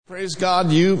Praise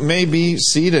God, you may be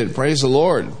seated. Praise the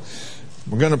Lord.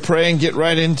 We're going to pray and get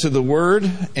right into the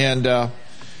Word, and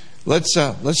let's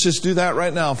just do that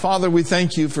right now. Father, we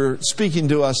thank you for speaking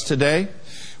to us today.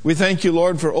 We thank you,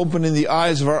 Lord, for opening the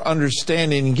eyes of our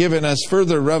understanding and giving us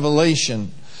further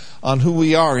revelation on who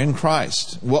we are in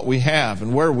Christ, what we have,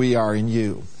 and where we are in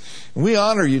you. And we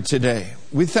honor you today.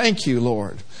 We thank you,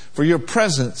 Lord, for your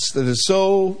presence that is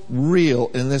so real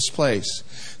in this place.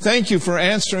 Thank you for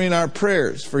answering our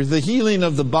prayers, for the healing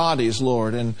of the bodies,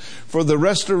 Lord, and for the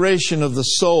restoration of the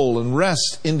soul and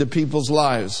rest into people's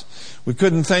lives. We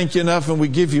couldn't thank you enough, and we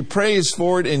give you praise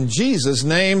for it in Jesus'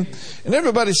 name. And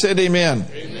everybody said amen.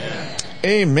 Amen.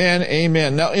 Amen,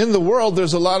 amen. Now, in the world,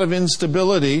 there's a lot of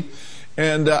instability,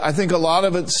 and I think a lot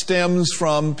of it stems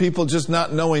from people just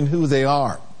not knowing who they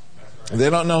are. They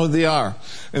don't know who they are.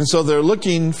 And so they're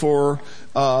looking for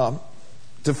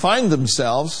to find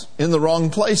themselves in the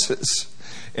wrong places.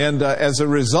 And as a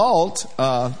result,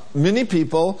 many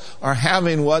people are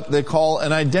having what they call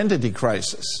an identity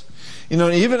crisis. You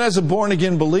know, even as a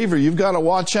born-again believer, you've got to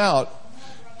watch out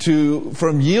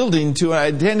from yielding to an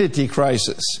identity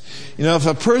crisis. You know, if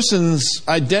a person's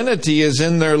identity is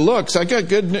in their looks, I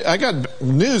got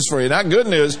news for you, not good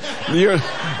news. Your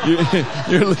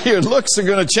looks are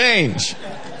going to change.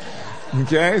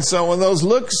 Okay, so when those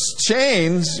looks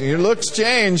change, and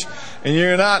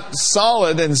you're not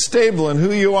solid and stable in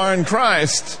who you are in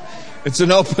Christ, it's an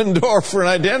open door for an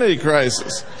identity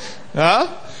crisis. Huh?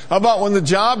 How about when the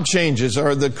job changes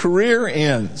or the career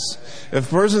ends? If a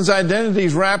person's identity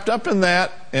is wrapped up in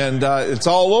that and it's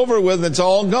all over with, it's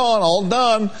all gone, all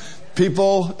done,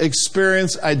 people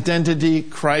experience identity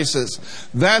crisis.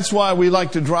 That's why we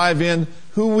like to drive in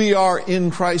who we are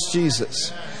in Christ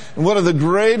Jesus. And one of the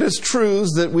greatest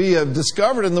truths that we have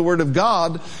discovered in the Word of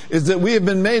God is that we have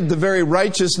been made the very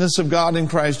righteousness of God in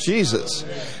Christ Jesus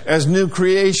as new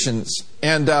creations.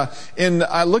 And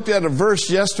I looked at a verse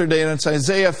yesterday, and it's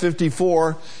Isaiah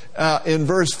 54 in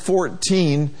verse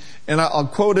 14. And I'll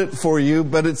quote it for you,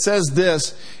 but it says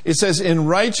this. It says, "In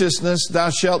righteousness thou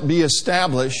shalt be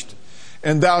established,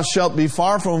 and thou shalt be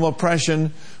far from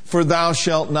oppression, for thou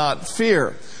shalt not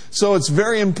fear." So it's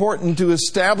very important to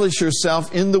establish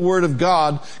yourself in the Word of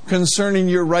God concerning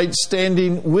your right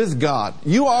standing with God.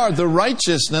 You are the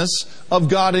righteousness of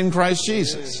God in Christ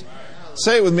Jesus.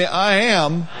 Say it with me. I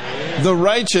am the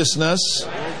righteousness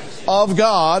of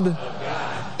God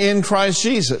in Christ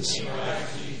Jesus.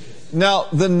 Now,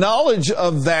 the knowledge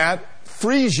of that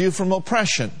frees you from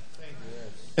oppression.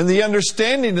 And the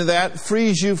understanding of that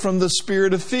frees you from the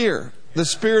spirit of fear. The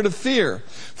spirit of fear.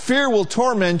 Fear will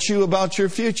torment you about your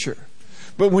future.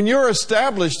 But when you're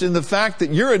established in the fact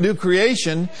that you're a new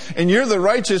creation and you're the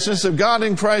righteousness of God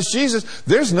in Christ Jesus,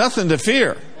 there's nothing to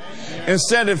fear.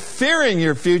 Instead of fearing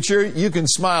your future, you can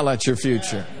smile at your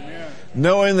future.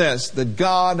 Knowing this, that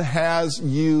God has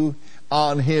you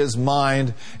on His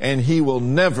mind and He will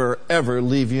never, ever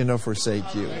leave you nor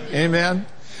forsake you. Amen?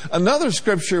 Another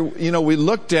scripture, we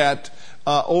looked at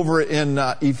over in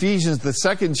Ephesians, the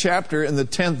 2nd chapter, in the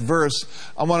 10th verse.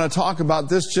 I want to talk about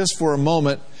this just for a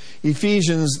moment.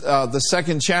 Ephesians, the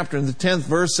 2nd chapter, in the 10th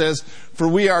verse says, "For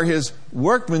we are His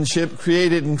workmanship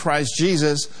created in Christ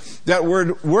Jesus." That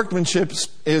word workmanship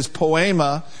is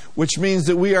poema, which means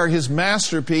that we are His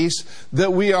masterpiece,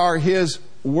 that we are His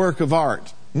work of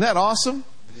art. Isn't that awesome?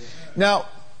 Now,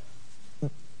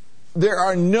 there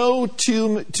are no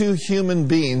two human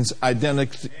beings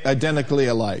identically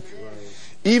alike.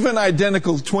 Even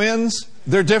identical twins,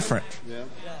 they're different.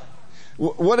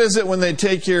 What is it when they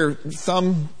take your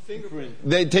fingerprint?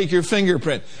 They take your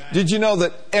fingerprint. Did you know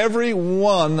that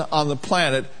everyone on the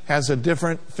planet has a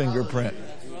different fingerprint?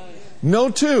 No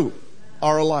two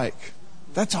are alike.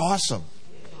 That's awesome.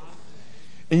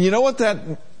 And you know what that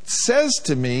says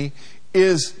to me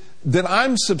is that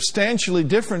I'm substantially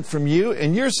different from you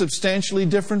and you're substantially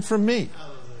different from me.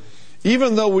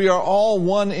 Even though we are all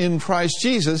one in Christ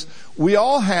Jesus, we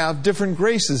all have different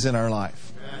graces in our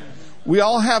life. We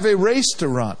all have a race to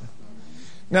run.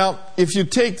 Now, if you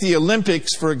take the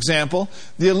Olympics, for example,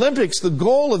 the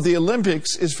goal of the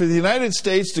Olympics is for the United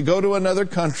States to go to another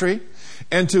country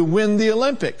and to win the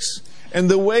Olympics. And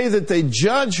the way that they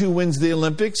judge who wins the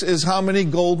Olympics is how many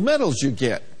gold medals you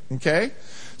get. Okay?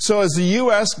 So as the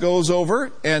U.S. goes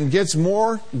over and gets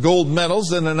more gold medals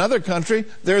than another country,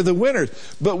 they're the winners.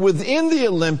 But within the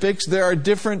Olympics, there are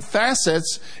different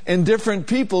facets and different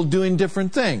people doing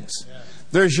different things.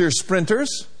 There's your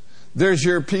sprinters. There's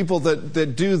your people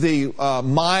that do the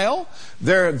mile.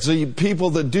 There's the people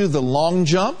that do the long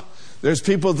jump. There's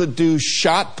people that do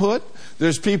shot put.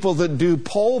 There's people that do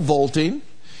pole vaulting.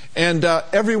 And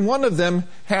every one of them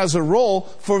has a role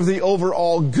for the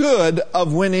overall good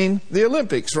of winning the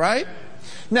Olympics, right?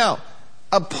 Now,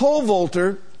 a pole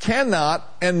vaulter cannot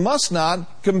and must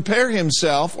not compare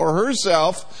himself or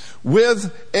herself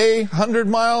with a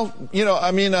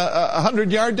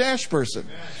 100-yard dash person.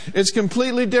 It's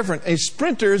completely different. A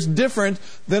sprinter is different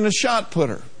than a shot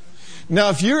putter. Now,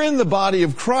 if you're in the body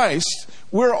of Christ,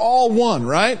 we're all one,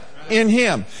 right? In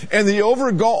Him. And the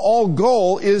overall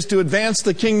goal is to advance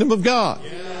the kingdom of God.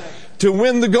 To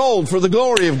win the gold for the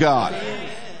glory of God.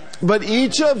 But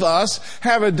each of us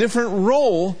have a different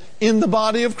role in the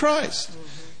body of Christ.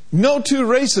 No two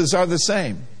races are the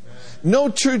same. No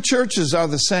two churches are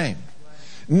the same.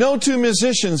 No two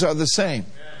musicians are the same.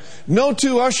 No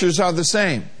two ushers are the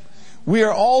same. We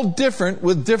are all different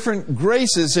with different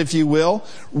graces, if you will,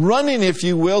 running, if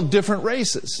you will, different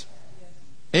races.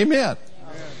 Amen.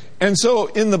 And so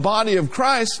in the body of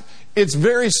Christ, it's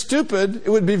very stupid, it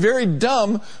would be very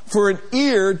dumb for an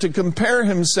ear to compare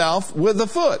himself with a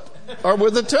foot or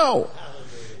with a toe.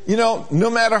 You know,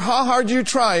 no matter how hard you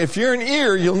try, if you're an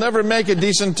ear, you'll never make a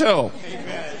decent toe.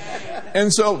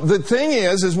 And so the thing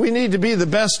is we need to be the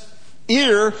best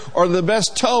ear or the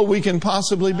best toe we can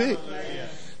possibly be.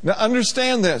 Now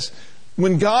understand this.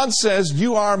 When God says,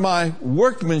 you are my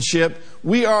workmanship,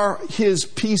 we are His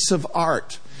piece of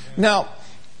art. Now,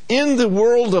 in the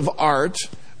world of art,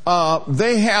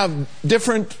 they have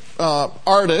different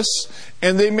artists,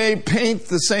 and they may paint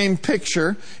the same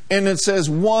picture, and it says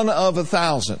 1 of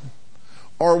 1,000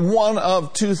 or 1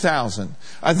 of 2,000.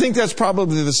 I think that's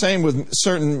probably the same with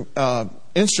certain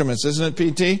instruments, isn't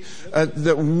it, PT?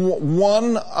 That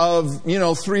 1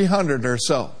 of 300 or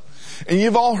so. And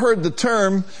you've all heard the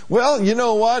term, well, you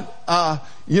know what?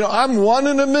 I'm 1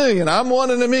 in a million. I'm 1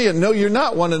 in a million. No, you're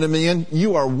not 1 in a million.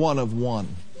 You are 1 of 1.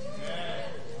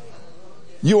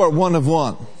 You are 1 of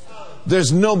 1.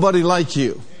 There's nobody like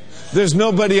you. There's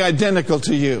nobody identical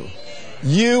to you.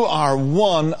 You are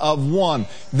 1 of 1.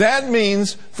 That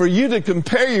means for you to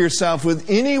compare yourself with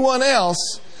anyone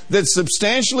else that's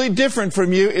substantially different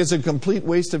from you is a complete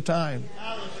waste of time.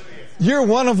 You're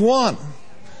 1 of 1.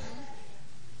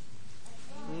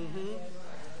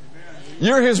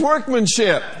 You're His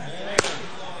workmanship,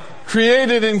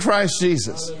 created in Christ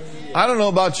Jesus. I don't know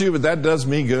about you, but that does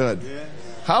me good.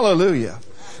 Hallelujah.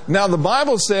 Now, the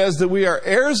Bible says that we are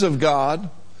heirs of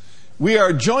God. We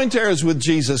are joint heirs with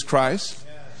Jesus Christ.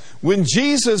 When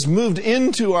Jesus moved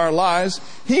into our lives,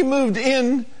 He moved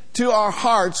into our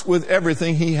hearts with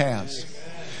everything He has.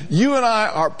 You and I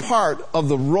are part of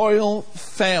the royal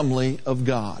family of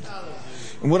God.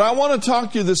 And what I want to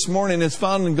talk to you this morning is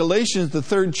found in Galatians, the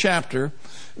 3rd chapter,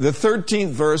 the 13th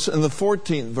verse and the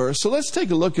 14th verse. So let's take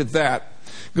a look at that.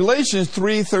 Galatians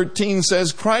 3:13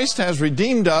 says, Christ has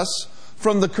redeemed us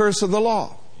from the curse of the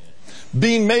law,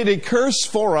 being made a curse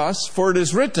for us, for it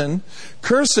is written,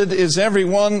 cursed is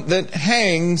everyone that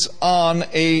hangs on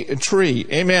a tree.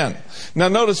 Amen. Now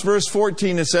notice verse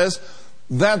 14, it says,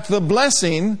 that the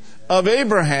blessing of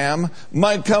Abraham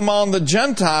might come on the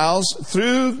Gentiles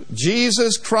through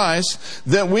Jesus Christ,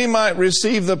 that we might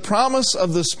receive the promise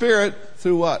of the Spirit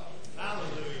through what?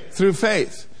 Hallelujah. Through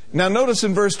faith. Now notice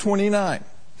in verse 29.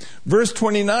 Verse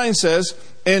 29 says,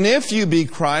 and if you be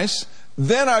Christ,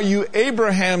 then are you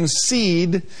Abraham's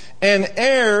seed and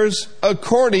heirs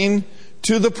according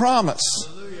to the promise.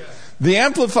 Hallelujah. The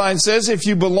Amplified says, if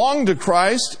you belong to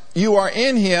Christ, you are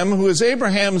in Him who is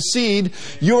Abraham's seed.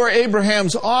 You are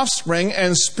Abraham's offspring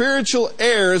and spiritual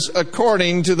heirs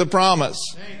according to the promise.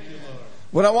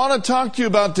 What I want to talk to you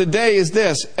about today is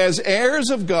this. As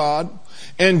heirs of God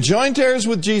and joint heirs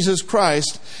with Jesus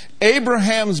Christ,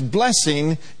 Abraham's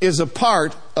blessing is a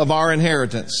part of our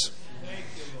inheritance.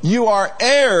 You are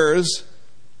heirs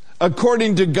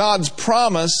according to God's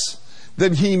promise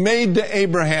that He made to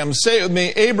Abraham. Say it with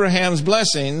me, Abraham's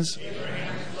blessings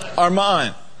are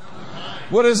mine.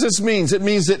 What does this mean? It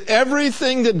means that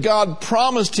everything that God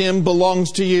promised him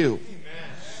belongs to you.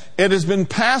 It has been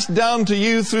passed down to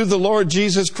you through the Lord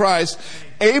Jesus Christ.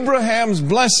 Abraham's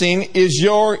blessing is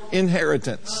your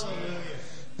inheritance.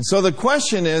 And so the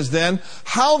question is then,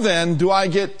 how then do I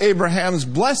get Abraham's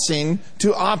blessing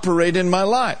to operate in my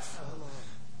life?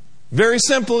 Very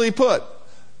simply put,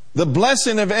 the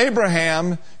blessing of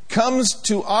Abraham comes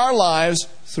to our lives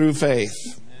through faith.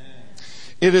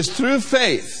 It is through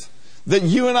faith that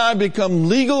you and I become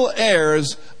legal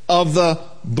heirs of the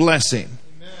blessing.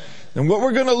 And what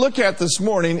we're going to look at this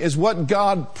morning is what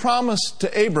God promised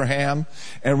to Abraham,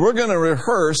 and we're going to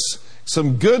rehearse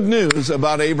some good news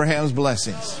about Abraham's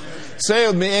blessings. Say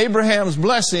with me, Abraham's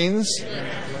blessings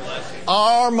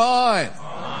are mine.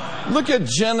 Look at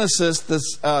Genesis, the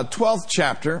 12th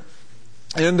chapter,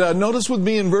 And notice with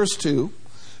me in verse 2,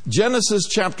 Genesis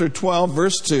chapter 12,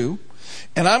 verse 2.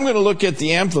 And I'm going to look at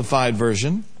the Amplified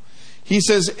Version. He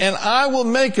says, and I will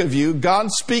make of you,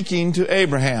 God speaking to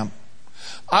Abraham,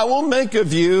 I will make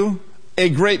of you a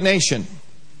great nation,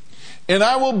 and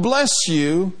I will bless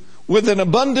you with an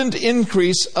abundant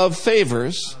increase of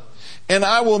favors, and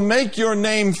I will make your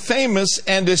name famous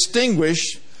and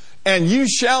distinguished, and you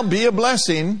shall be a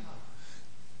blessing,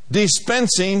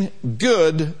 dispensing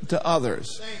good to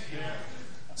others.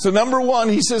 So number one,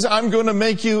 he says, I'm going to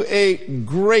make you a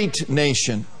great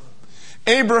nation.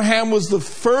 Abraham was the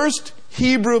first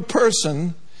Hebrew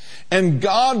person, and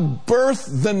God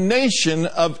birthed the nation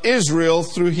of Israel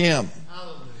through him.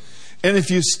 And if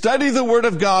you study the Word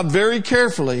of God very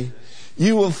carefully,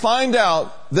 you will find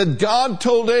out that God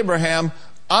told Abraham,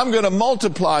 I'm going to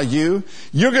multiply you.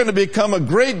 You're going to become a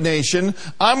great nation.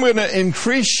 I'm going to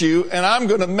increase you, and I'm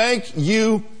going to make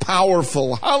you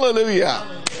powerful.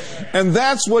 Hallelujah. And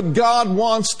that's what God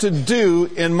wants to do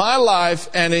in my life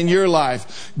and in your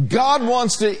life. God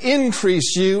wants to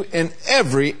increase you in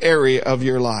every area of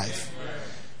your life.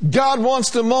 God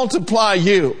wants to multiply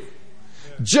you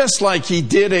just like He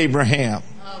did Abraham.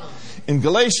 In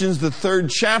Galatians, the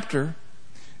 3rd chapter,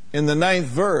 in the 9th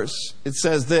verse, it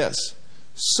says this,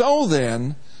 so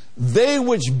then, they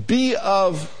which be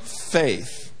of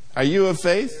faith. Are you of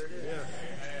faith?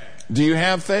 Do you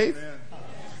have faith?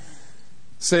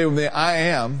 Say with me, I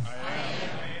am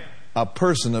a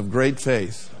person of great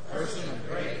faith.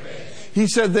 He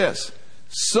said this,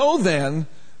 so then,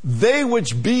 they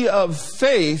which be of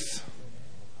faith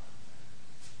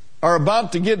are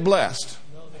about to get blessed.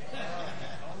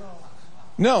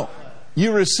 No,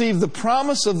 you receive the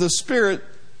promise of the Spirit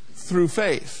through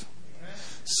faith.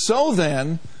 So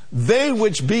then, they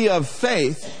which be of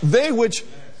faith, they which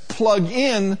plug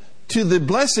in to the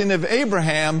blessing of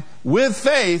Abraham with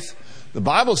faith, the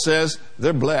Bible says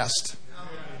they're blessed.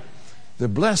 They're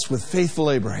blessed with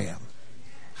faithful Abraham.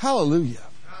 Hallelujah.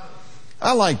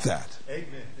 I like that.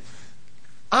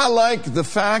 I like the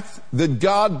fact that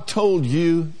God told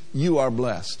you, you are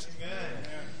blessed.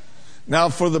 Now,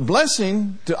 for the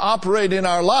blessing to operate in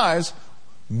our lives,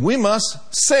 we must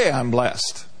say, I'm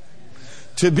blessed.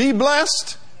 To be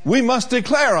blessed, we must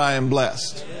declare, I am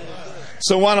blessed.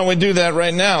 So why don't we do that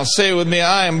right now? Say with me,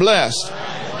 I am blessed.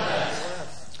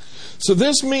 So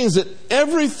this means that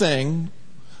everything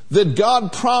that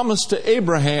God promised to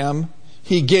Abraham,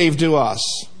 He gave to us.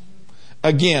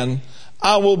 Again,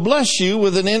 I will bless you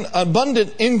with an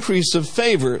abundant increase of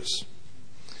favors.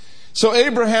 So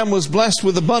Abraham was blessed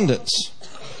with abundance.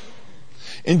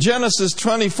 In Genesis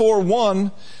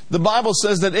 24:1, the Bible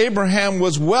says that Abraham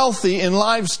was wealthy in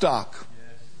livestock.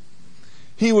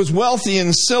 He was wealthy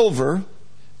in silver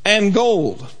and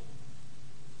gold.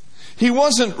 He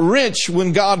wasn't rich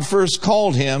when God first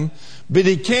called him, but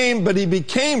he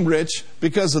became rich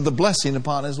because of the blessing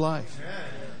upon his life.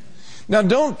 Now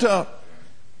don't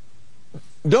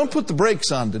put the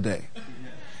brakes on today.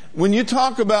 When you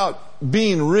talk about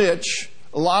being rich,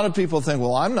 a lot of people think,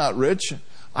 well, I'm not rich.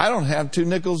 I don't have 2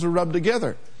 nickels to rub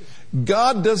together.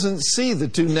 God doesn't see the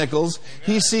 2 nickels.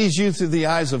 He sees you through the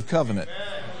eyes of covenant.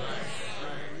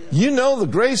 You know the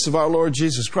grace of our Lord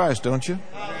Jesus Christ, don't you?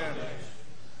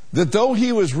 That though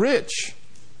He was rich,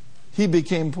 He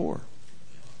became poor.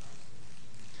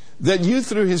 That you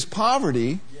through His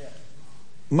poverty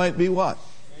might be what?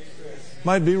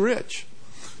 Might be rich.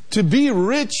 To be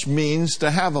rich means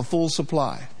to have a full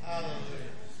supply.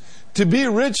 To be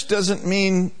rich doesn't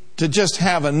mean to just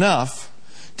have enough.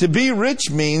 To be rich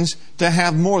means to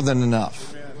have more than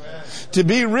enough. To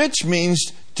be rich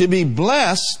means to be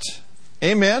blessed,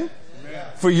 amen,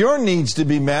 for your needs to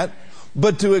be met,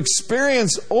 but to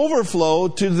experience overflow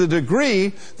to the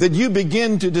degree that you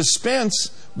begin to dispense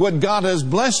what God has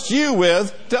blessed you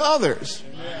with to others.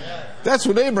 That's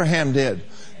what Abraham did.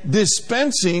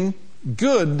 Dispensing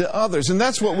good to others. And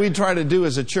that's what we try to do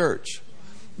as a church.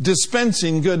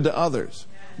 Dispensing good to others.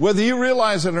 Whether you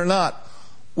realize it or not,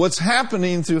 what's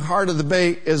happening through Heart of the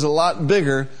Bay is a lot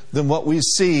bigger than what we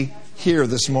see here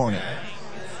this morning.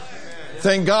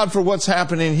 Thank God for what's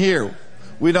happening here.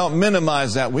 We don't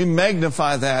minimize that. We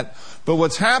magnify that. But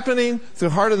what's happening through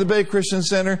Heart of the Bay Christian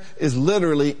Center is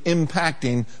literally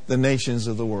impacting the nations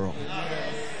of the world.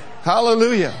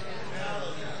 Hallelujah.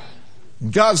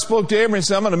 God spoke to Abraham and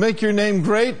said, I'm going to make your name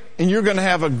great, and you're going to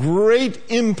have a great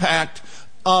impact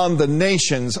on the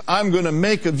nations. I'm going to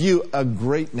make of you a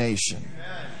great nation.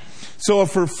 So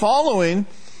if we're following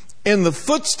in the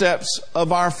footsteps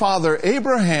of our father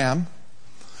Abraham,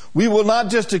 we will not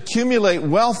just accumulate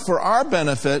wealth for our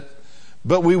benefit,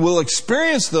 But we will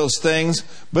experience those things,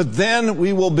 but then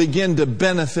we will begin to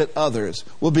benefit others.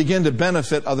 We'll begin to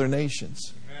benefit other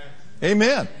nations.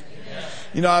 Amen.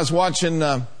 You know, I was watching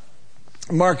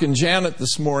Mark and Janet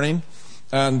this morning,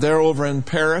 and they're over in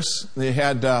Paris. They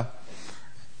had,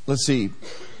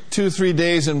 2-3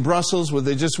 days in Brussels where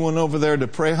they just went over there to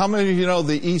pray. How many of you know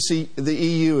the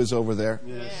EU is over there?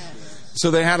 Yes. So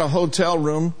they had a hotel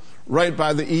room right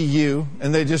by the EU,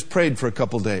 and they just prayed for a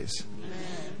couple days.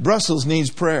 Brussels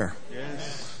needs prayer.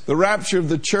 Yes. The rapture of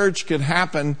the church could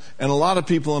happen, and a lot of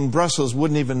people in Brussels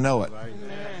wouldn't even know it. Right.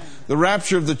 The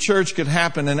rapture of the church could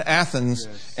happen in Athens,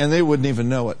 and they wouldn't even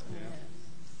know it.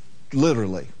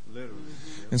 Literally.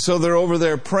 And so they're over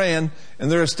there praying, and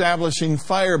they're establishing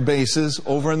fire bases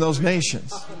over in those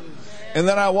nations. And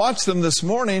then I watched them this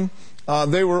morning.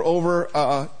 They were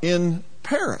over in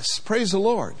Paris. Praise the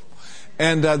Lord.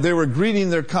 And they were greeting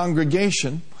their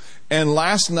congregation. And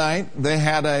last night, they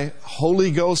had a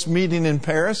Holy Ghost meeting in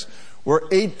Paris where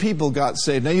 8 people got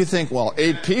saved. Now you think, well,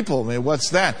 8 people, I mean,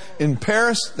 what's that? In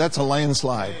Paris, that's a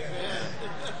landslide.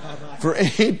 For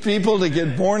 8 people to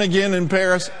get born again in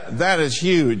Paris, that is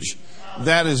huge.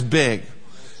 That is big.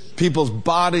 People's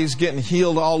bodies getting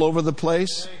healed all over the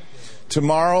place.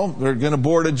 Tomorrow, they're going to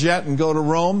board a jet and go to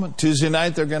Rome. Tuesday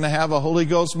night, they're going to have a Holy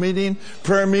Ghost meeting,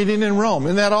 prayer meeting in Rome.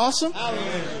 Isn't that awesome?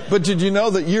 But did you know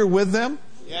that you're with them?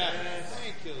 Yes.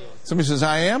 Thank you, Lord. Somebody says,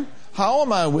 I am? How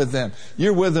am I with them?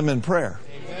 You're with them in prayer.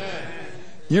 Amen.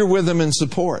 You're with them in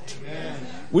support. Amen.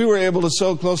 We were able to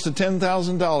sow close to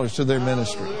 $10,000 to their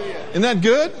ministry. Isn't that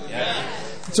good? Yes.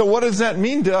 So what does that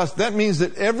mean to us? That means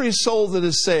that every soul that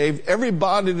is saved, every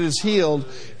body that is healed,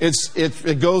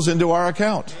 it goes into our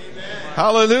account. Amen.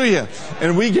 Hallelujah.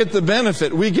 And we get the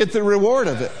benefit. We get the reward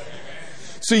of it.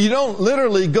 So you don't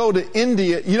literally go to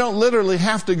India. You don't literally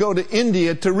have to go to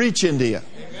India to reach India.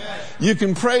 You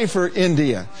can pray for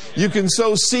India. You can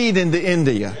sow seed into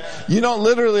India. You don't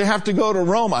literally have to go to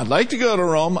Rome. I'd like to go to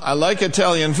Rome. I like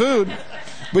Italian food.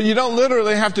 But you don't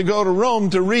literally have to go to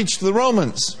Rome to reach the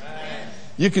Romans.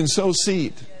 You can sow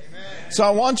seed. So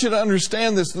I want you to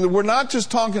understand this. We're not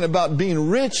just talking about being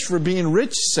rich for being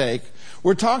rich's sake.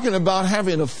 We're talking about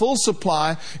having a full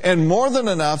supply and more than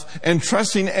enough and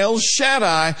trusting El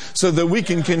Shaddai so that we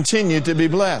can continue to be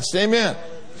blessed. Amen.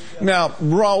 Now,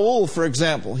 Raul, for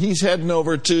example, he's heading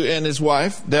over to, and his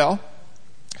wife, Del,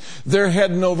 they're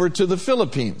heading over to the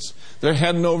Philippines. They're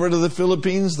heading over to the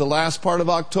Philippines the last part of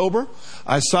October.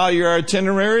 I saw your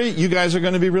itinerary. You guys are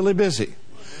going to be really busy.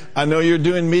 I know you're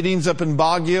doing meetings up in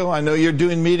Baguio. I know you're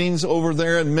doing meetings over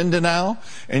there in Mindanao.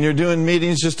 And you're doing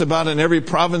meetings just about in every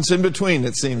province in between,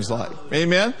 it seems like.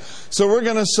 Amen? So we're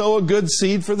going to sow a good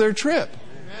seed for their trip.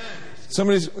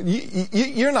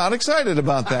 You're not excited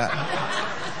about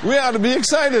that. We ought to be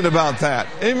excited about that.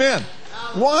 Amen.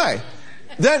 Why?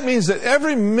 That means that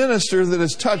every minister that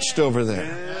is touched over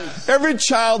there, every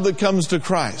child that comes to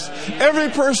Christ, every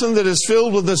person that is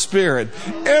filled with the Spirit,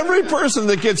 every person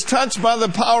that gets touched by the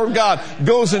power of God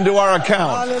goes into our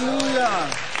account.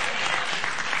 Hallelujah.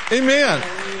 Amen.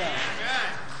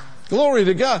 Glory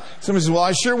to God. Somebody says, well,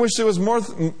 I sure wish there was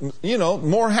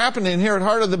more happening here at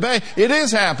Heart of the Bay. It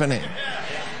is happening.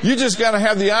 You just got to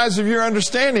have the eyes of your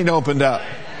understanding opened up.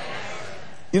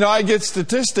 You know, I get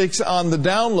statistics on the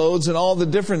downloads and all the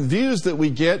different views that we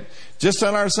get just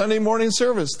on our Sunday morning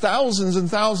service. Thousands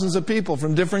and thousands of people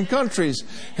from different countries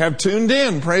have tuned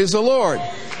in. Praise the Lord.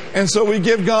 And so we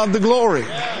give God the glory.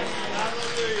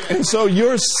 And so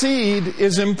your seed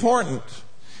is important.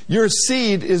 Your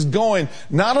seed is going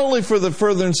not only for the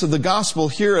furtherance of the gospel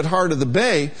here at Heart of the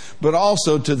Bay, but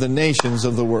also to the nations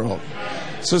of the world.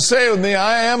 So say with me,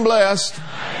 I am blessed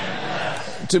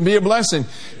to be a blessing.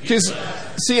 Because,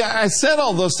 see, I said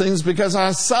all those things because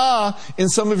I saw in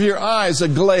some of your eyes a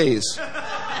glaze.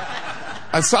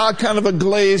 I saw kind of a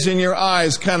glaze in your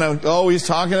eyes, kind of, oh, he's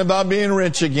talking about being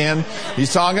rich again.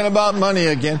 He's talking about money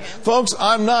again. Folks,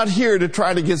 I'm not here to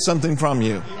try to get something from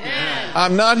you.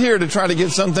 I'm not here to try to get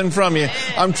something from you.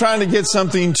 I'm trying to get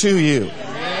something to you.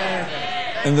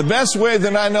 And the best way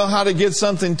that I know how to get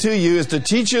something to you is to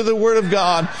teach you the Word of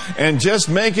God and just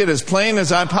make it as plain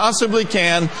as I possibly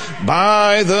can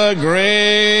by the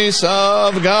grace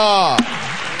of God.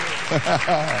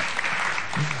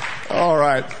 All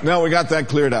right. Now we got that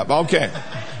cleared up. Okay.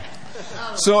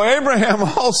 So Abraham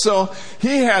also,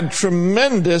 he had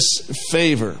tremendous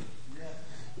favor.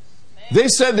 They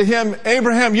said to him,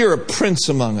 Abraham, you're a prince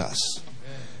among us.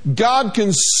 God can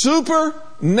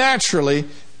supernaturally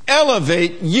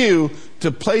elevate you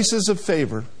to places of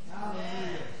favor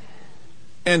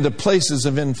and to places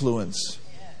of influence.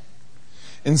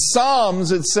 In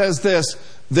Psalms, it says this,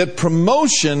 that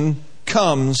promotion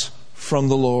comes from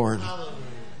the Lord.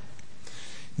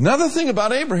 Another thing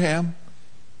about Abraham,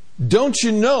 don't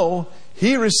you know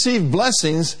he received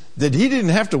blessings that he didn't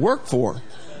have to work for?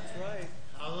 That's right.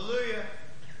 Hallelujah.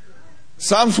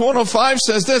 Psalms 105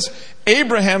 says this,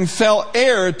 Abraham fell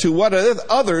heir to what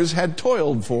others had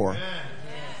toiled for. Amen.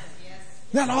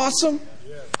 Isn't that awesome?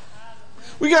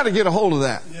 We got to get a hold of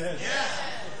that.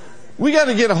 We got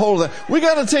to get a hold of that. We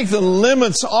got to take the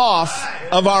limits off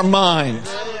of our mind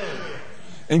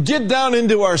and get down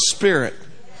into our spirit.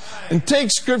 And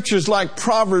take scriptures like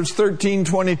Proverbs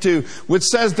 13:22, which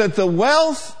says that the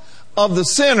wealth of the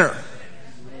sinner,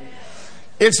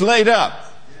 it's laid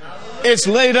up. It's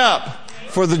laid up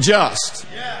for the just.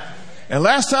 And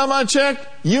last time I checked,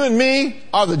 you and me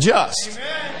are the just.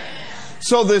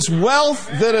 So this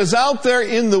wealth that is out there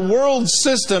in the world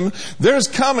system, there's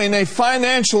coming a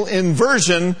financial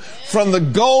inversion from the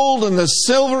gold and the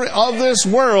silver of this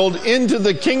world into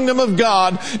the kingdom of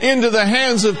God, into the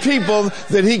hands of people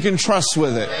that He can trust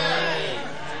with it.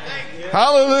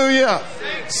 Hallelujah.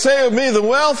 Say with me, the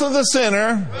wealth of the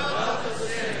sinner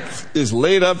is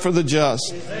laid up for the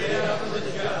just.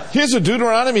 Here's what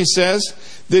Deuteronomy says,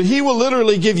 that He will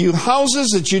literally give you houses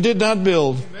that you did not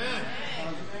build.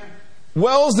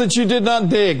 Wells that you did not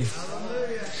dig,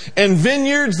 and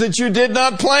vineyards that you did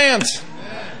not plant.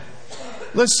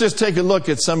 Let's just take a look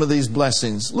at some of these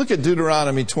blessings. Look at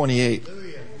Deuteronomy 28.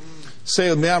 Say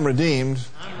with me, I'm redeemed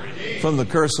from the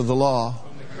curse of the law,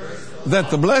 that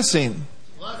the blessing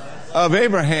of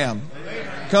Abraham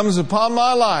comes upon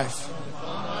my life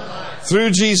through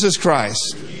Jesus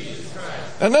Christ.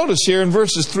 And notice here in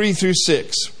verses 3 through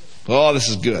 6. Oh, this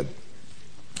is good.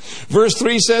 Verse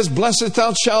 3 says, Blessed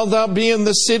shalt thou be in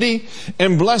the city,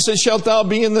 and blessed shalt thou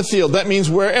be in the field. That means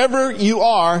wherever you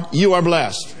are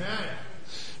blessed.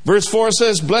 Verse 4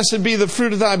 says, Blessed be the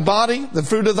fruit of thy body, the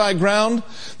fruit of thy ground,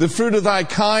 the fruit of thy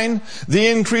kind, the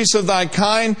increase of thy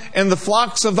kind, and the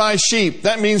flocks of thy sheep.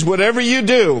 That means whatever you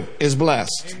do is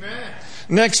blessed. Amen.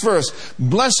 Next verse,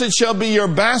 Blessed shall be your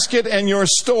basket and your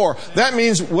store. That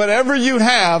means whatever you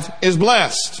have is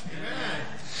blessed.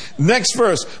 Next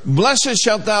verse, Blessed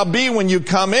shalt thou be when you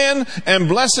come in, and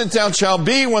blessed thou shalt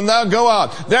be when thou go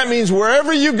out. That means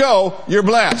wherever you go, you're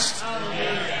blessed.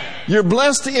 You're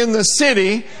blessed in the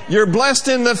city. You're blessed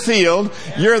in the field.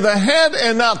 You're the head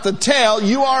and not the tail.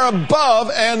 You are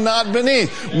above and not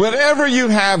beneath. Whatever you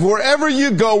have, wherever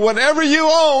you go, whatever you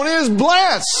own is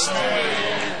blessed.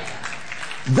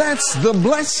 That's the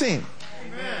blessing.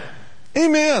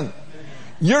 Amen.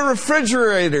 Your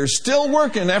refrigerator still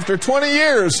working after 20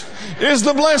 years is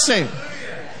the blessing.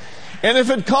 And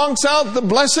if it conks out, the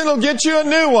blessing will get you a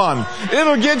new one.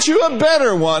 It'll get you a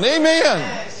better one.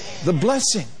 Amen. The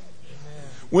blessing.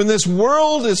 When this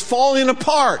world is falling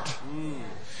apart,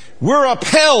 we're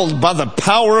upheld by the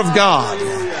power of God.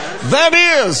 That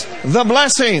is the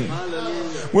blessing.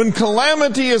 When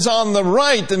calamity is on the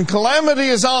right and calamity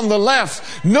is on the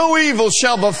left, no evil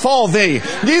shall befall thee,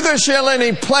 neither shall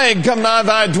any plague come nigh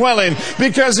thy dwelling,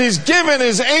 because He's given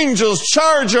His angels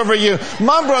charge over you.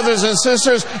 My brothers and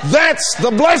sisters, that's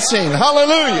the blessing.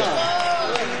 Hallelujah.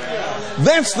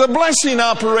 That's the blessing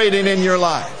operating in your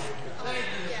life.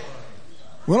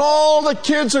 When all the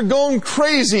kids are going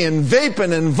crazy and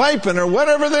vaping and viping or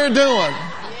whatever they're doing,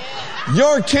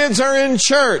 your kids are in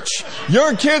church.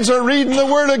 Your kids are reading the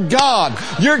Word of God.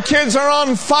 Your kids are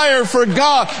on fire for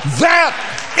God. That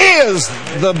is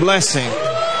the blessing.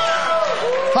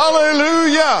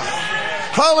 Hallelujah.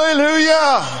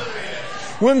 Hallelujah.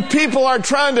 When people are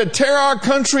trying to tear our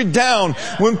country down,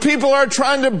 when people are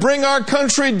trying to bring our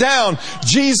country down,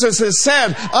 Jesus has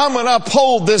said, I'm going to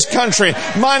uphold this country.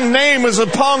 My name is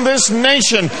upon this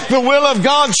nation. The will of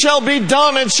God shall be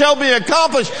done and shall be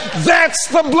accomplished. That's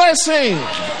the blessing.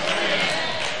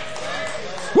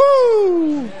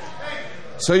 Woo!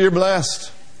 So you're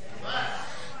blessed.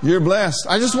 You're blessed.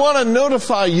 I just want to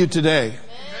notify you today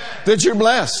that you're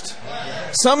blessed.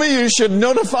 Some of you should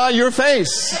notify your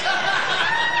face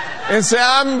and say,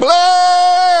 I'm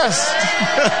blessed.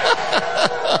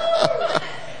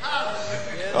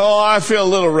 Oh, I feel a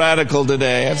little radical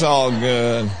today. It's all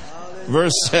good.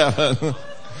 Verse 7.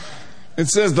 It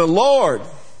says, the Lord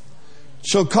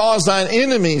shall cause thine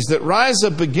enemies that rise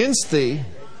up against thee,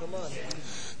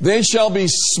 they shall be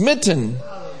smitten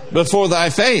before thy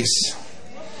face.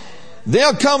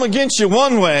 They'll come against you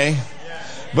one way,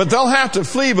 but they'll have to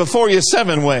flee before you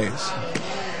 7 ways.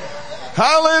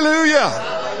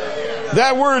 Hallelujah.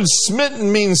 That word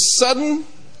smitten means sudden,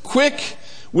 quick,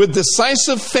 with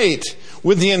decisive fate,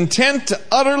 with the intent to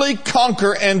utterly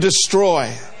conquer and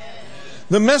destroy.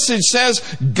 The message says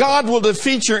God will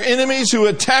defeat your enemies who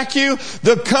attack you.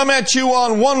 They'll come at you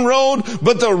on one road,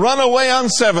 but they'll run away on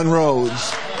 7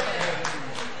 roads.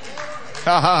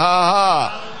 Ha ha ha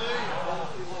ha.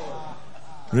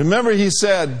 Remember, he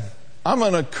said, I'm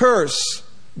going to curse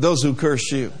those who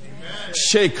curse you.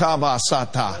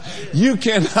 Shekabasata. You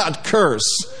cannot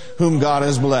curse whom God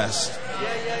has blessed.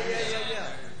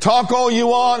 Talk all you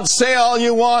want, say all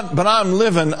you want, but I'm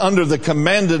living under the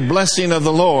commanded blessing of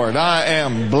the Lord. I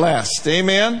am blessed.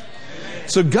 Amen?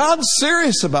 So God's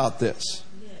serious about this.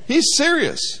 He's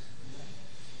serious.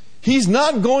 He's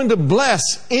not going to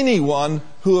bless anyone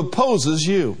who opposes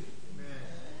you.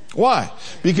 Why?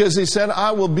 Because He said,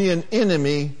 I will be an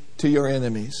enemy to your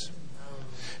enemies.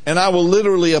 And I will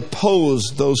literally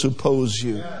oppose those who oppose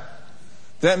you.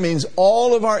 That means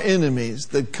all of our enemies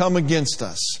that come against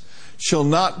us shall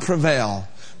not prevail,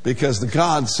 because the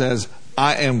God says,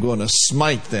 I am going to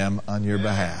smite them on your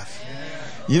behalf.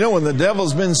 You know, when the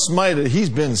devil's been smited,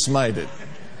 he's been smited.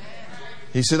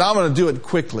 He said, I'm going to do it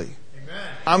quickly.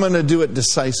 I'm going to do it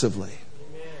decisively.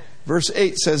 Verse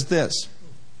 8 says this,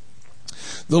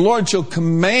 the Lord shall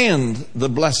command the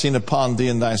blessing upon thee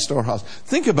in thy storehouse.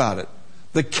 Think about it.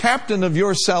 The captain of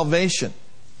your salvation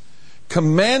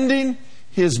commanding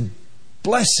His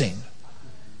blessing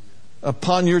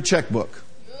upon your checkbook.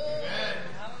 Amen.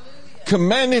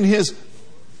 Commanding His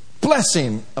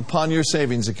blessing upon your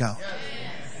savings account.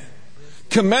 Yes.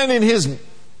 Commanding His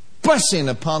blessing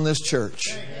upon this church.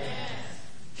 Amen.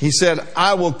 He said,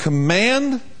 I will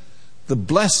command the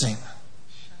blessing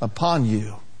upon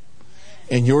you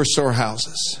in your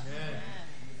storehouses. Amen.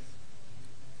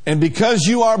 And because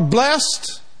you are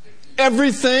blessed,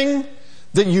 everything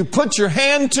that you put your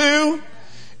hand to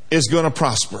is going to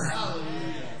prosper. Hallelujah.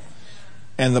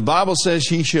 And the Bible says,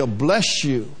 He shall bless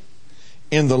you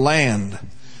in the land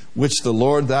which the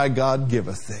Lord thy God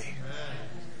giveth thee. Amen.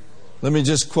 Let me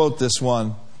just quote this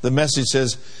one. The Message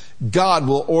says, God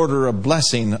will order a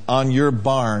blessing on your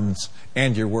barns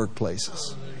and your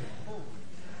workplaces.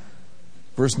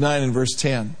 Verse 9 and verse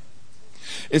 10.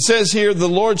 It says here, the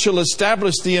Lord shall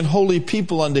establish thee an holy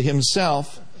people unto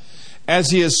Himself,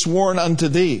 as He has sworn unto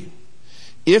thee.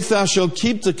 If thou shalt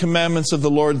keep the commandments of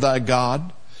the Lord thy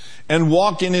God, and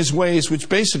walk in His ways, which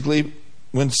basically,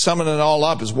 when summing it all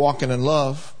up, is walking in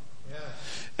love. Yeah.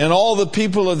 And all the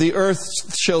people of the earth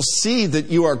shall see that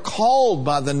you are called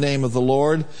by the name of the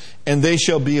Lord, and they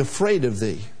shall be afraid of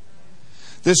thee.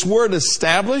 This word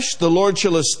establish, the Lord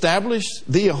shall establish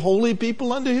thee a holy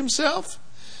people unto Himself.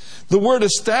 The word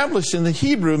established in the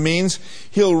Hebrew means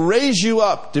He'll raise you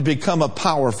up to become a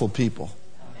powerful people.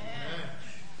 Amen.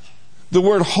 The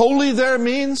word holy there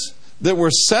means that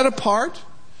we're set apart,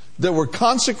 that we're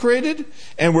consecrated,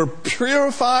 and we're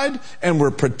purified, and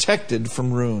we're protected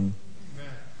from ruin.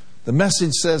 Amen. The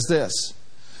Message says this,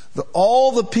 that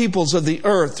all the peoples of the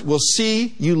earth will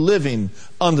see you living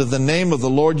under the name of the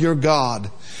Lord your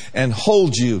God and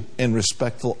hold you in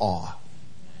respectful awe.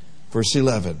 Verse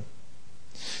 11.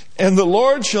 And the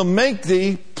Lord shall make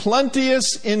thee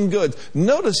plenteous in goods.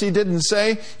 Notice He didn't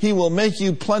say He will make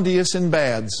you plenteous in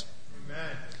bads.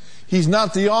 Amen. He's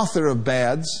not the author of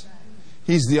bads.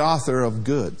 He's the author of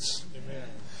goods. Amen.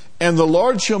 And the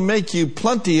Lord shall make you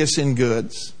plenteous in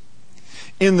goods,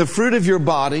 in the fruit of your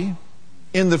body,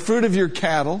 in the fruit of your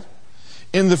cattle,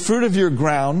 in the fruit of your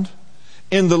ground,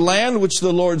 in the land which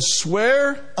the Lord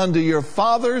sware unto your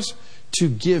fathers to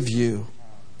give you.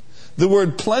 The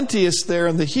word plenteous there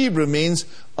in the Hebrew means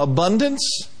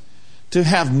abundance, to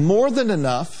have more than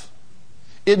enough.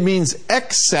 It means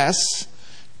excess,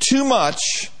 too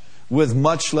much, with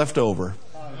much left over.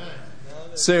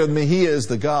 Say with me, He is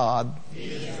the God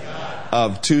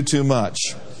of too much.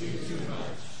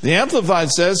 The Amplified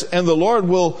says, and the Lord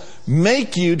will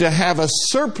make you to have a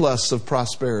surplus of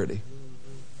prosperity.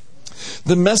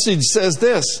 The Message says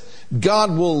this,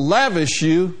 God will lavish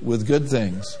you with good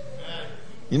things.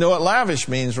 You know what lavish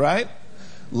means, right?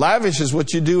 Lavish is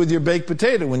what you do with your baked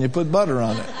potato when you put butter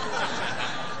on it.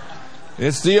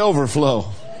 It's the overflow.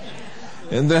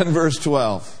 And then verse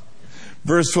 12.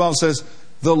 Verse 12 says,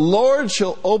 the Lord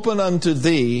shall open unto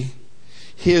thee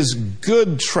His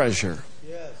good treasure.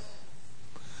 Yes.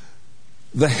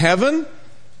 The heaven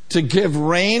to give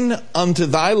rain unto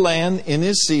thy land in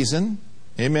His season.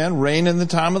 Amen. Rain in the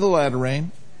time of the latter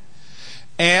rain.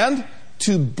 And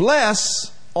to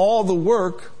bless all the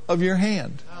work of your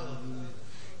hand. Hallelujah.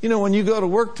 You know, when you go to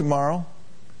work tomorrow,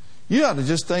 you ought to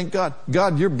just thank God.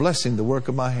 God, you're blessing the work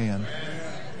of my hand.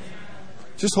 Amen.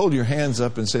 Just hold your hands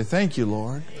up and say, thank you,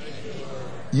 Lord.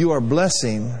 You are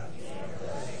blessing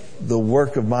the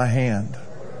work of my hand.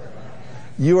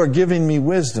 You are giving me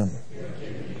wisdom.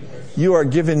 You are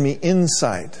giving me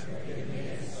insight.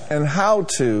 And how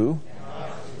to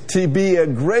be a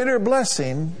greater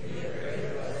blessing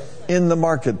in the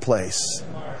marketplace.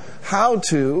 How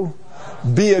to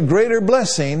Be a greater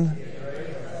blessing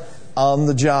on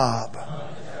the job.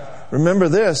 Remember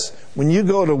this, when you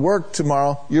go to work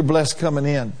tomorrow, you're blessed coming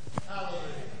in.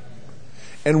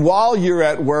 And while you're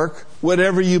at work,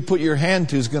 whatever you put your hand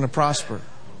to is going to prosper.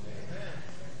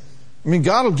 I mean,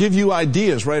 God will give you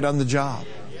ideas right on the job.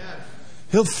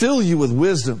 He'll fill you with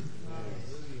wisdom.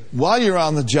 While you're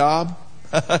on the job,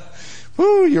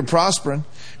 woo, you're prospering.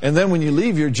 And then when you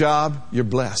leave your job, you're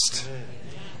blessed.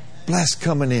 Blessed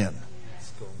coming in.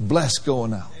 Blessed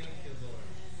going out.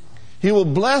 He will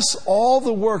bless all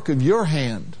the work of your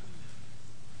hand.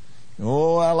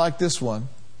 Oh, I like this one.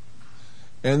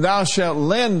 And thou shalt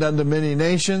lend unto many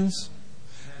nations,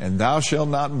 and thou shalt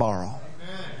not borrow.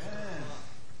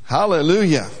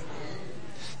 Hallelujah.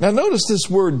 Now notice this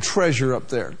word treasure up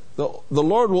there. The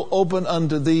Lord will open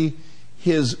unto thee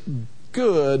His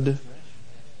good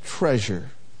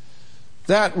treasure.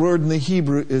 That word in the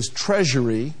Hebrew is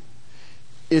treasury.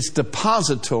 It's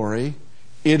depository.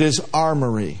 It is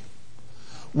armory.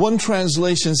 One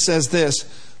translation says this: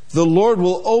 the Lord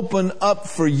will open up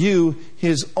for you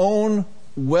His own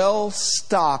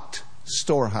well-stocked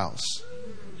storehouse.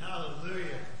 Hallelujah.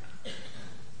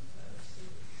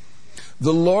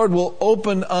 The Lord will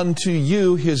open unto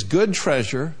you His good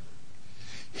treasure,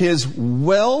 His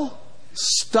well-stocked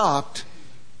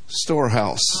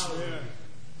storehouse.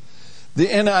 The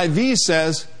NIV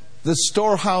says, the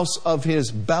storehouse of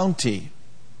His bounty.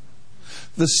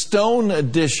 The Stone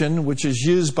edition, which is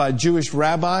used by Jewish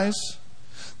rabbis,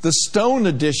 the Stone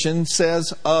edition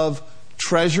says of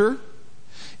treasure,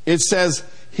 it says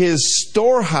His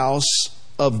storehouse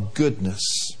of goodness.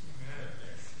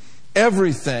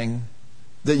 Everything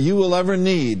that you will ever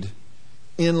need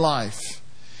in life,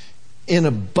 in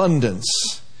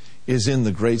abundance, is in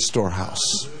the great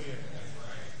storehouse.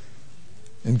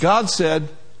 And God said,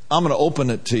 I'm going to open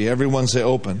it to you. Everyone say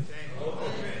open.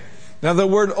 Now the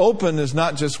word open is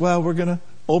not just, well, we're going to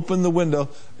open the window.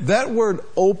 That word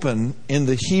open in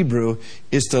the Hebrew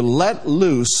is to let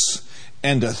loose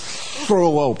and to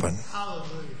throw open.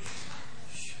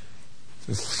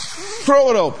 Just throw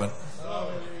it open.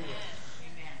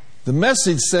 The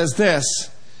Message says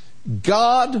this: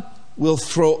 God will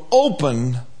throw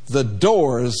open the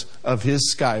doors of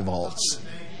His sky vaults.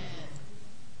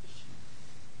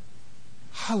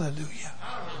 Hallelujah.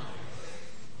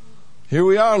 Here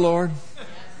we are, Lord.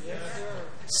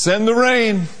 Send the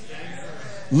rain.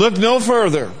 Look no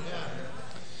further.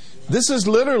 This is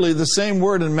literally the same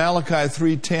word in Malachi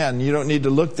 3:10. You don't need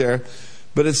to look there.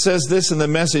 But it says this in the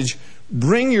Message: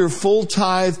 bring your full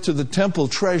tithe to the temple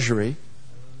treasury,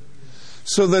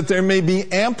 so that there may be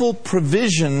ample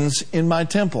provisions in my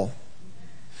temple.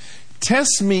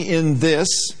 Test me in this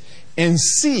and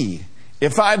see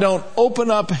if I don't open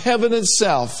up heaven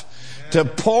itself to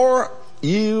pour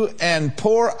you and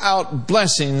pour out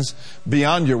blessings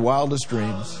beyond your wildest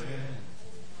dreams.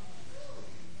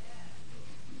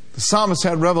 The psalmist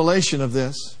had revelation of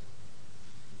this.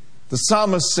 The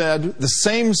psalmist said, the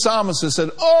same psalmist has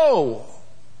said, oh,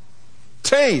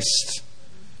 taste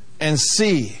and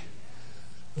see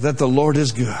that the Lord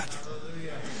is good.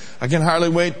 I can hardly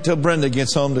wait till Brenda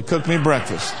gets home to cook me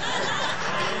breakfast.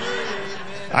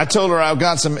 I told her I've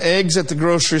got some eggs at the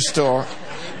grocery store,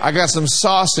 I got some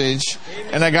sausage,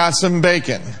 and I got some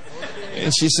bacon.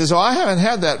 And she says, oh, I haven't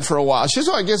had that for a while. She says,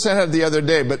 oh, I guess I had it the other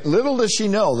day. But little does she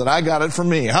know that I got it for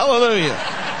me. Hallelujah.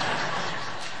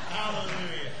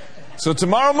 So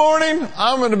tomorrow morning,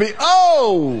 I'm going to be,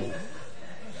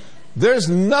 there's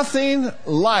nothing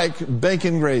like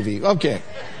bacon gravy. Okay.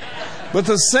 But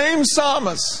the same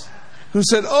psalmist who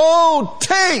said, oh,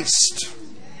 taste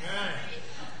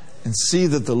and see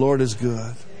that the Lord is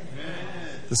good.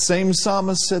 The same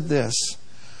psalmist said this: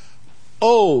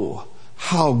 oh,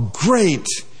 how great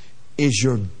is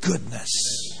your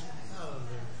goodness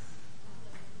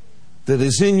that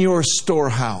is in your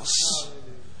storehouse,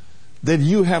 that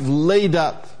you have laid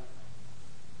up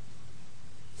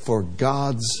for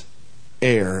God's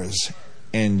heirs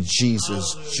and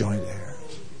Jesus' joint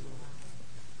heirs.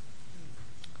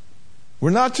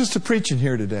 We're not just a preaching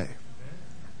here today.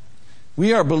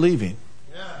 We are believing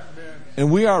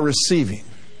and we are receiving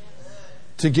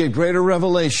to get greater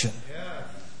revelation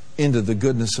into the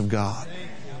goodness of God.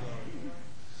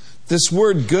 This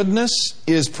word goodness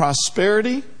is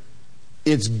prosperity,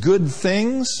 it's good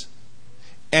things,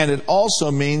 and it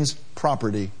also means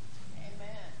property.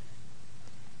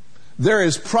 There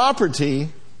is property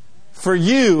for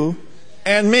you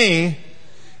and me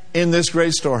in this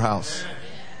great storehouse.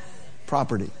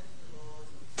 Property.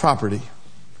 Property.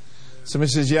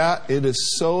 Somebody says, yeah, it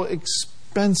is so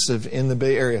expensive in the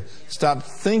Bay Area. Stop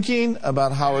thinking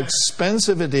about how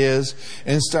expensive it is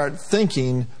and start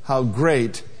thinking how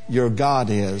great your God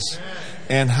is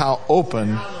and how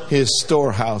open His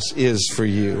storehouse is for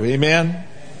you. Amen?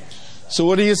 So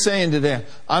what are you saying today?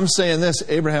 I'm saying this: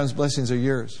 Abraham's blessings are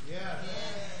yours.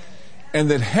 And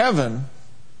that heaven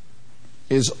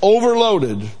is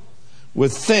overloaded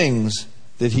with things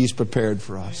that He's prepared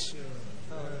for us.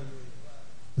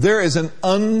 There is an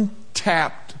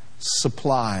untapped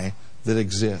supply that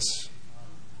exists.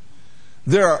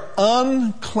 There are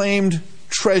unclaimed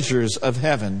treasures of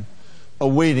heaven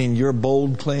awaiting your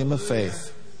bold claim of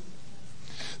faith.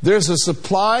 There's a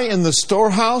supply in the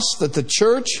storehouse that the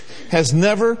church has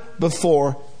never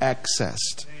before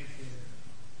accessed.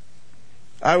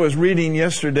 I was reading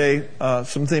yesterday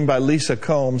something by Lisa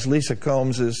Combs. Lisa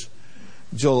Combs is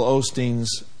Joel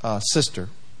Osteen's sister.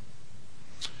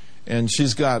 And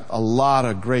she's got a lot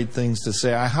of great things to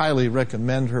say. I highly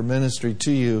recommend her ministry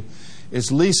to you.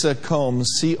 It's Lisa Combs,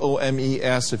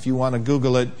 C-O-M-E-S. If you want to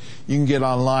Google it, you can get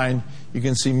online. You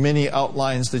can see many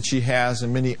outlines that she has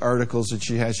and many articles that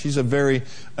she has. She's a very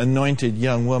anointed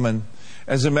young woman.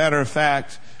 As a matter of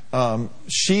fact,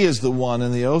 she is the one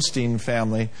in the Osteen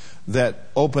family that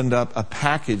opened up a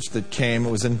package that came. It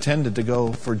was intended to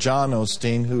go for John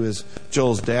Osteen, who is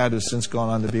Joel's dad, who's since gone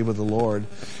on to be with the Lord.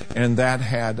 And that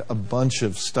had a bunch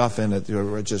of stuff in it,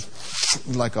 just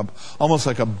almost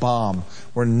like a bomb,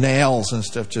 where nails and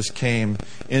stuff just came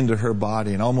into her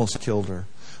body and almost killed her.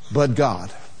 But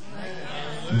God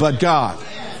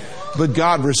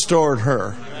restored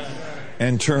her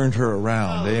and turned her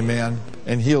around. Amen.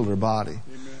 And healed her body.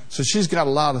 So she's got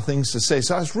a lot of things to say.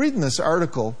 So I was reading this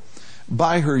article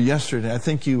by her yesterday. I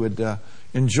think you would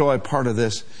enjoy part of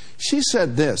this. She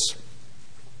said this.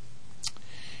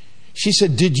 She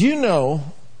said, "Did you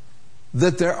know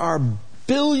that there are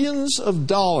billions of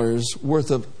dollars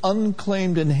worth of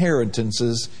unclaimed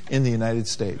inheritances in the United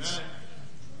States?"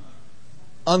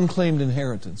 Unclaimed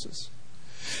inheritances.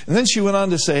 And then she went on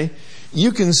to say,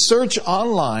 you can search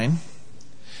online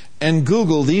and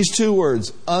Google these two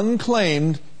words,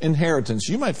 unclaimed inheritance.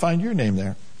 You might find your name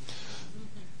there.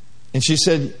 And she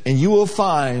said, and you will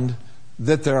find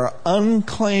that there are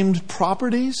unclaimed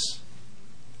properties,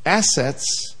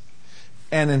 assets,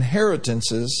 and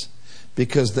inheritances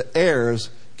because the heirs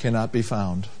cannot be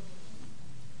found.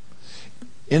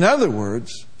 In other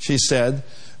words, she said,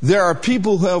 there are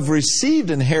people who have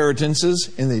received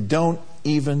inheritances and they don't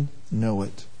even know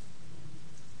it.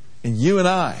 And you and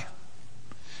I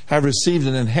have received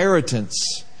an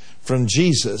inheritance from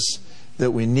Jesus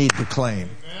that we need to claim.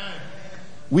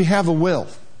 We have a will.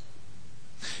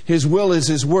 His will is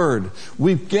His Word.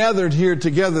 We've gathered here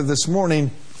together this morning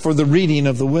for the reading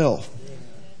of the will.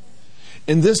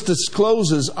 And this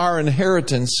discloses our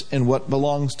inheritance and what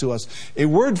belongs to us. A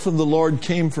word from the Lord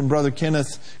came from Brother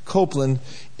Kenneth Copeland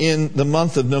in the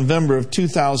month of November of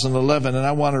 2011, and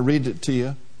I want to read it to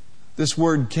you. This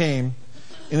word came,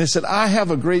 and it said, I have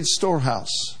a great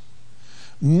storehouse.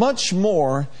 Much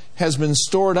more has been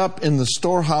stored up in the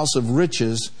storehouse of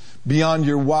riches beyond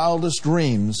your wildest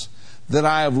dreams that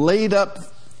I have laid up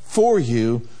for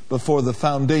you before the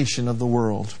foundation of the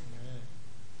world.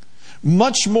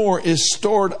 Much more is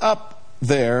stored up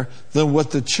there than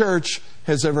what the church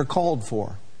has ever called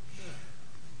for.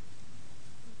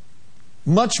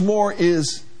 Much more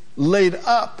is laid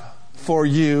up for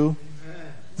you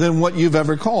than what you've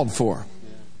ever called for.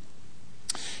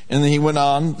 And then he went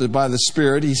on by the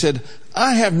Spirit. He said,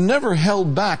 I have never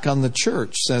held back on the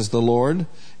church, says the Lord,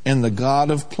 and the God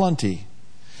of plenty.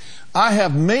 I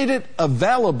have made it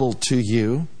available to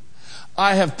you.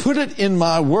 I have put it in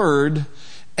my word,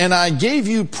 and I gave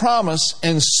you promise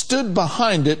and stood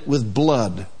behind it with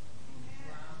blood.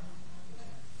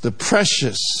 The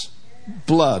precious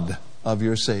blood of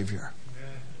your Savior.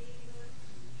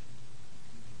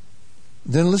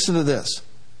 Then listen to this.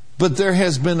 But there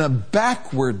has been a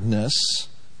backwardness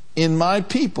in my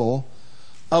people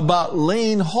about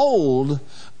laying hold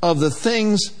of the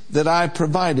things that I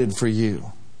provided for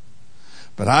you.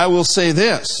 But I will say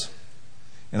this,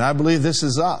 and I believe this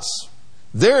is us.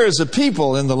 There is a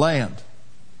people in the land.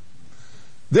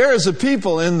 There is a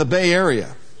people in the Bay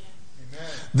Area.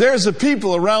 There's a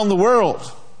people around the world.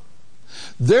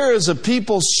 There is a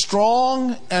people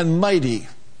strong and mighty,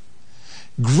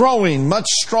 growing much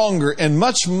stronger and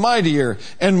much mightier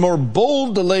and more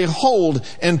bold to lay hold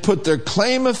and put their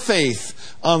claim of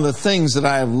faith on the things that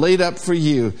I have laid up for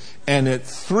you. And it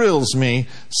thrills me,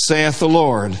 saith the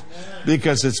Lord,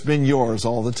 because it's been yours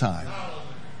all the time.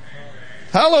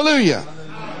 Hallelujah.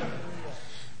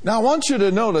 Now I want you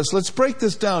to notice, let's break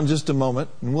this down just a moment,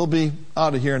 and we'll be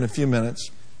out of here in a few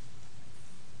minutes.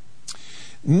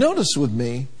 Notice with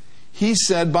me, he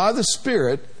said, by the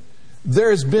Spirit,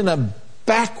 there's been a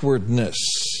backwardness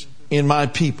in my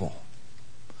people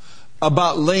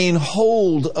about laying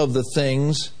hold of the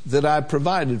things that I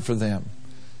provided for them.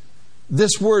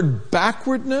 This word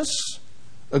backwardness,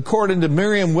 according to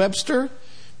Merriam-Webster,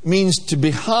 means to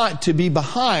be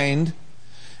behind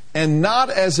and not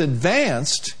as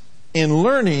advanced in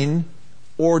learning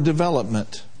or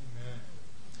development.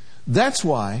 That's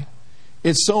why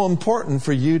it's so important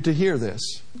for you to hear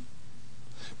this.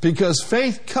 Because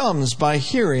faith comes by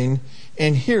hearing,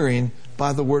 and hearing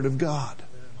by the Word of God.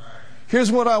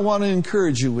 Here's what I want to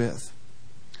encourage you with.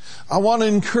 I want to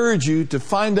encourage you to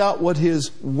find out what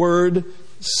His Word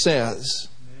says,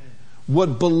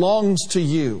 what belongs to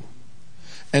you,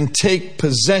 and take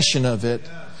possession of it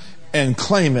and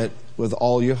claim it with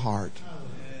all your heart.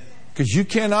 Because you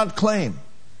cannot claim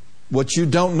what you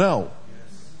don't know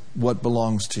what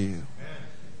belongs to you.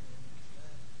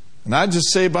 And I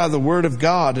just say by the Word of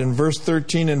God in verse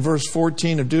 13 and verse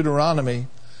 14 of Deuteronomy,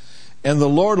 and the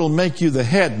Lord will make you the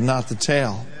head, not the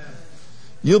tail.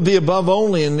 You'll be above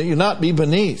only, and you'll not be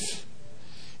beneath.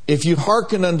 If you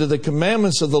hearken unto the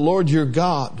commandments of the Lord your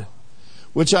God,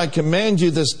 which I command you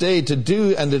this day to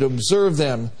do and to observe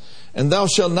them, and thou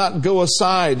shalt not go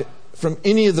aside from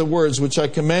any of the words which I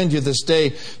command you this day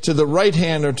to the right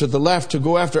hand or to the left, to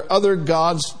go after other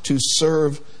gods to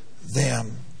serve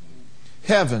them.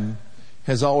 Heaven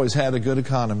has always had a good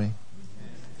economy.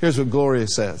 Here's what Gloria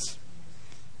says.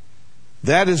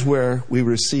 That is where we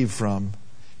receive from.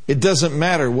 It doesn't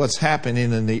matter what's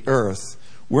happening in the earth.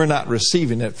 We're not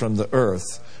receiving it from the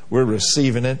earth. We're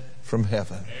receiving it from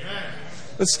heaven. Amen.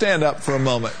 Let's stand up for a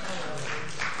moment.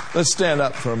 Let's stand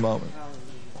up for a moment.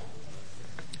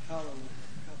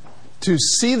 To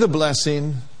see the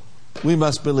blessing, we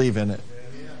must believe in it.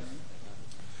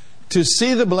 To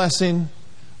see the blessing,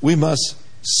 we must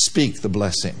speak the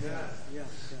blessing.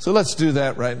 So let's do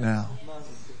that right now.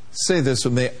 Say this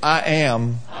with me. I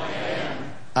am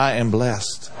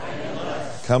blessed.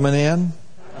 Coming in,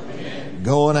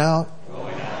 going out,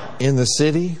 in the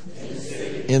city,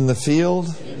 in the field,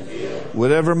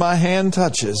 whatever my hand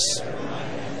touches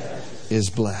is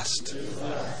blessed.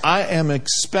 I am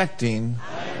expecting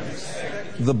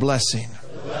the blessing.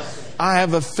 I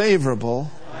have a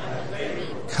favorable,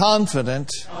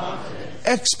 confident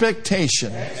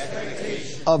expectation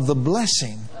of the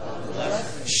blessing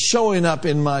showing up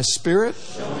in my spirit,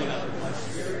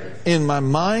 in my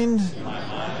mind,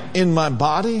 in my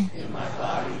body,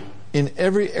 in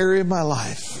every area of my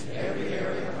life.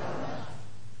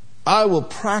 I will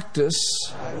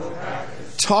practice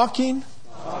talking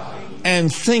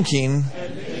and thinking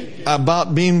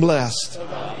about being blessed.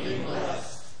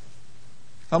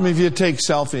 How many of you take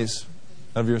selfies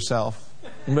of yourself?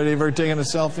 Anybody ever taken a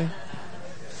selfie?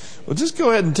 Well, just go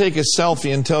ahead and take a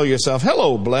selfie and tell yourself,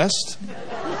 hello, blessed.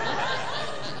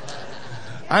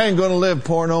 I ain't going to live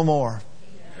poor no more.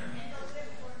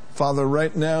 Father,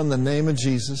 right now in the name of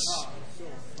Jesus,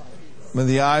 may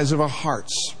the eyes of our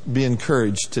hearts be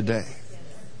encouraged today.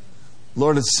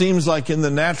 Lord, it seems like in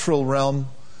the natural realm,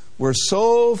 we're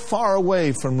so far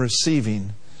away from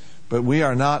receiving, but we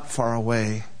are not far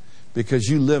away because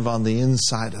you live on the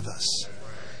inside of us.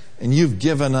 And you've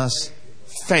given us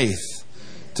faith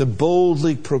to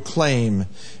boldly proclaim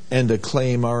and to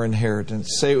claim our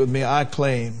inheritance. Say it with me. I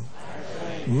claim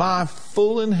my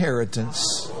full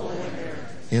inheritance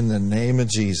in the name of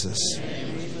Jesus.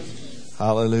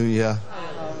 Hallelujah.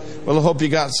 Well, I hope you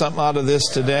got something out of this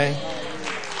today.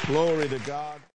 Glory to God.